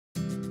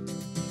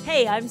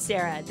Hey, I'm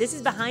Sarah. This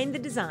is Behind the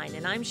Design,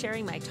 and I'm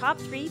sharing my top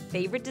 3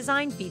 favorite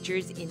design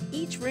features in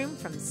each room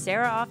from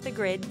Sarah Off the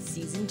Grid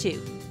Season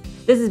 2.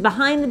 This is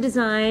Behind the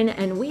Design,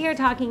 and we are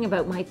talking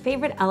about my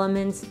favorite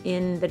elements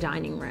in the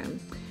dining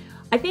room.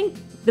 I think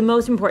the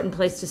most important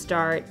place to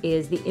start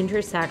is the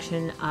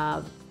intersection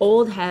of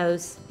old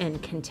house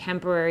and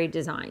contemporary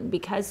design,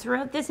 because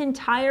throughout this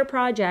entire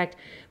project,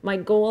 my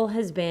goal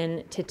has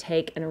been to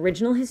take an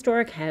original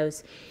historic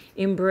house,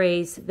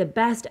 embrace the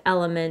best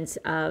elements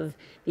of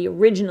the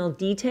original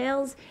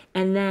details,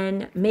 and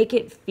then make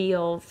it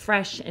feel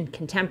fresh and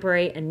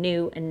contemporary and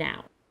new and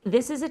now.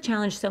 This is a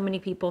challenge so many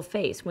people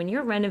face. When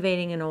you're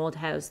renovating an old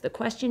house, the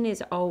question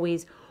is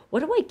always, what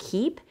do I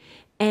keep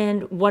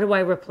and what do I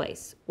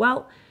replace?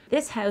 Well,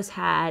 this house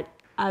had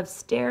a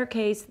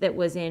staircase that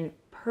was in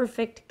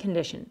perfect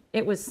condition.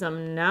 It was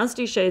some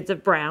nasty shades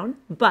of brown,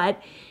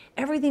 but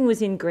everything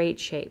was in great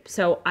shape.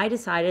 So I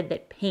decided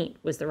that paint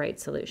was the right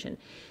solution.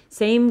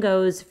 Same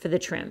goes for the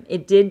trim.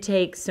 It did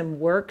take some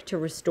work to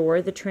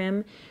restore the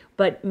trim,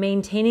 but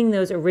maintaining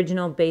those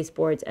original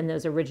baseboards and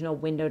those original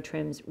window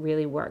trims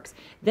really works.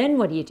 Then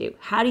what do?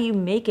 How do you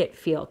make it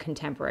feel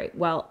contemporary?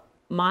 Well,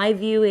 my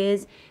view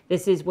is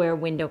this is where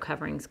window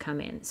coverings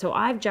come in. So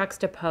I've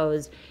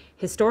juxtaposed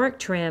historic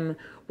trim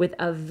with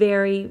a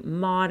very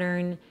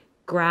modern,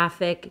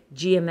 graphic,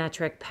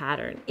 geometric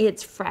pattern.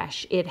 It's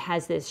fresh, it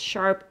has this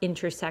sharp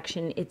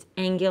intersection, it's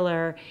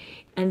angular,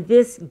 and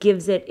this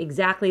gives it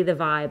exactly the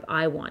vibe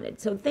I wanted.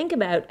 So think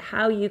about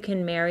how you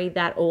can marry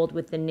that old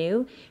with the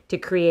new to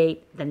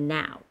create the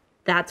now.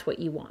 That's what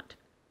you want.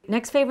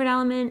 Next favorite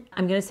element,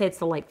 I'm gonna say it's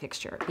the light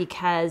fixture,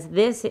 because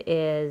this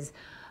is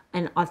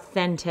an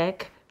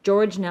authentic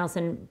George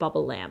Nelson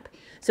bubble lamp.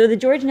 So the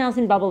George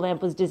Nelson bubble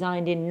lamp was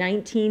designed in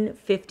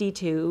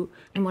 1952.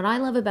 And what I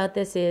love about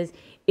this is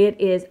it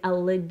is a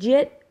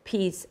legit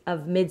piece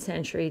of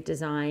mid-century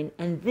design.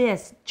 And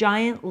this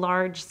giant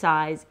large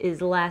size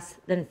is less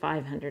than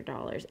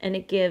 $500. And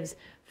it gives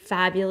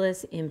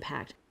fabulous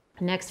impact.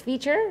 Next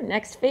feature,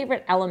 next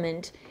favorite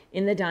element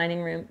in the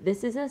dining room.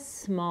 This is a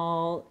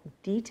small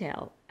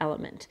detail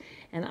element.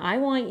 And I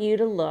want you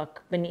to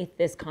look beneath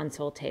this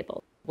console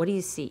table. What do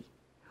you see?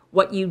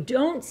 What you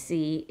don't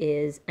see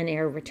is an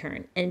air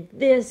return. And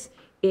this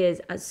is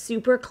a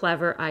super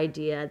clever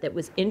idea that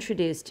was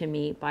introduced to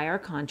me by our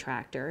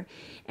contractor.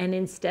 And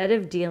instead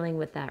of dealing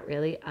with that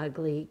really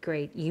ugly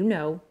grate, you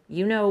know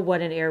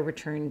what an air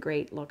return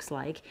grate looks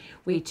like.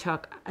 We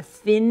took a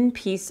thin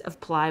piece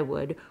of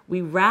plywood, we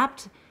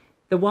wrapped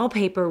the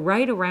wallpaper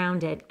right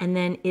around it, and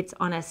then it's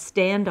on a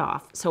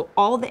standoff. So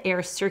all the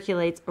air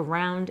circulates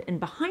around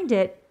and behind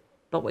it,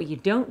 but what you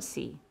don't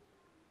see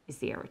is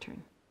the air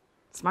return.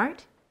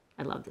 Smart?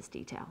 I love this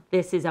detail.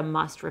 This is a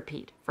must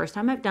repeat. First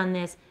time I've done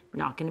this,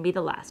 not gonna be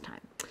the last time.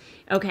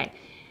 Okay,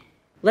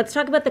 let's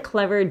talk about the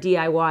clever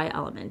DIY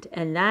element,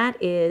 and that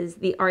is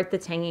the art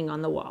that's hanging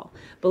on the wall.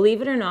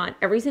 Believe it or not,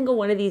 every single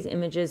one of these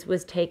images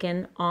was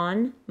taken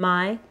on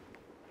my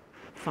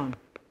phone.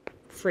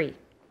 Free.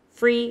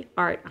 Free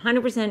art,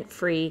 100%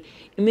 free.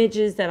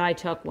 Images that I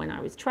took when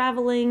I was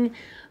traveling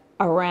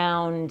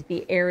around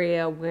the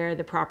area where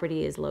the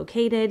property is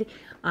located.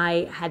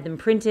 I had them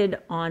printed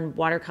on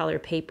watercolor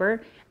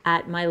paper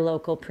at my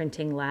local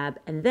printing lab.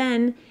 And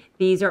then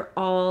these are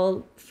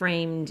all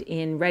framed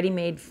in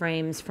ready-made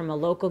frames from a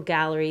local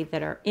gallery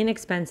that are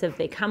inexpensive.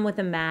 They come with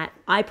a mat.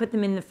 I put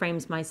them in the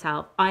frames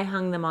myself. I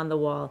hung them on the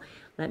wall.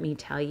 Let me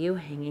tell you,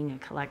 hanging a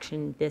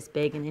collection this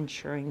big and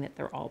ensuring that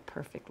they're all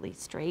perfectly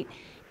straight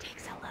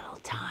takes a little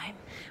time,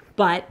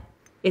 but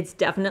it's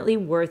definitely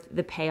worth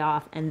the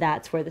payoff, and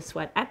that's where the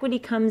sweat equity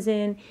comes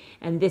in,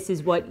 and this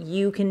is what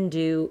you can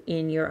do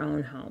in your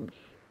own home.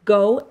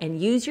 Go and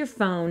use your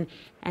phone,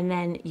 and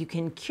then you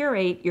can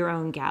curate your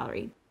own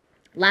gallery.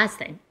 Last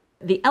thing,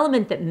 the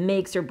element that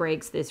makes or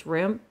breaks this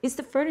room is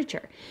the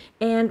furniture.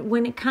 And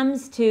when it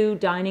comes to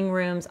dining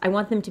rooms, I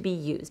want them to be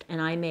used,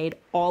 and I made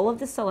all of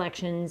the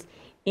selections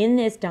in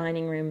this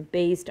dining room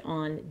based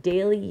on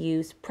daily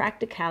use,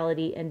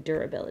 practicality, and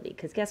durability.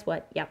 Because guess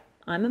what? Yep,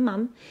 I'm a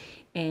mom,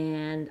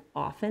 and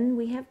often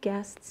we have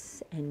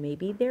guests, and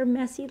maybe they're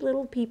messy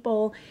little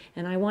people,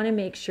 and I want to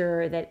make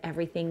sure that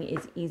everything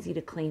is easy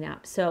to clean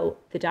up. So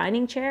the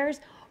dining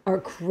chairs are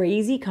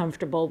crazy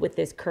comfortable with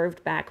this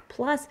curved back,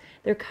 plus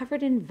they're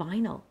covered in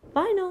vinyl.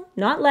 Vinyl,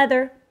 not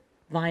leather,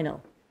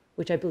 vinyl,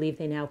 which I believe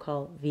they now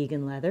call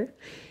vegan leather.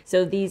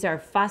 So these are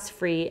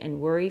fuss-free and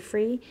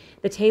worry-free.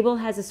 The table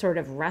has a sort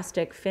of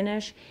rustic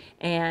finish,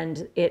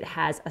 and it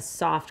has a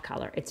soft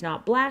color. It's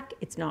not black,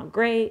 it's not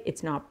gray,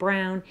 it's not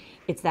brown.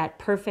 It's that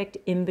perfect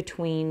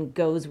in-between,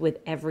 goes with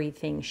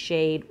everything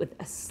shade with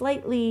a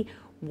slightly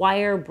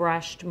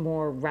wire-brushed,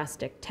 more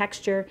rustic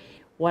texture.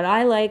 What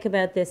I like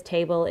about this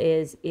table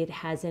is it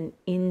has an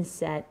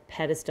inset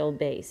pedestal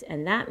base,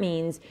 and that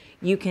means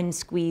you can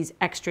squeeze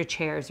extra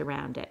chairs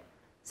around it.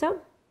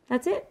 So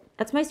that's it.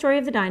 That's my story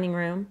of the dining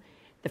room.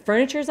 The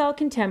furniture is all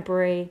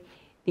contemporary.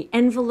 The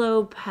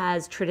envelope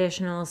has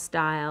traditional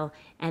style,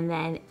 and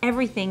then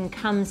everything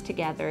comes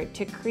together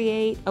to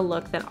create a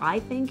look that I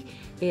think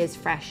is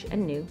fresh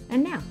and new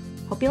and now.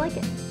 Hope you like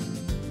it.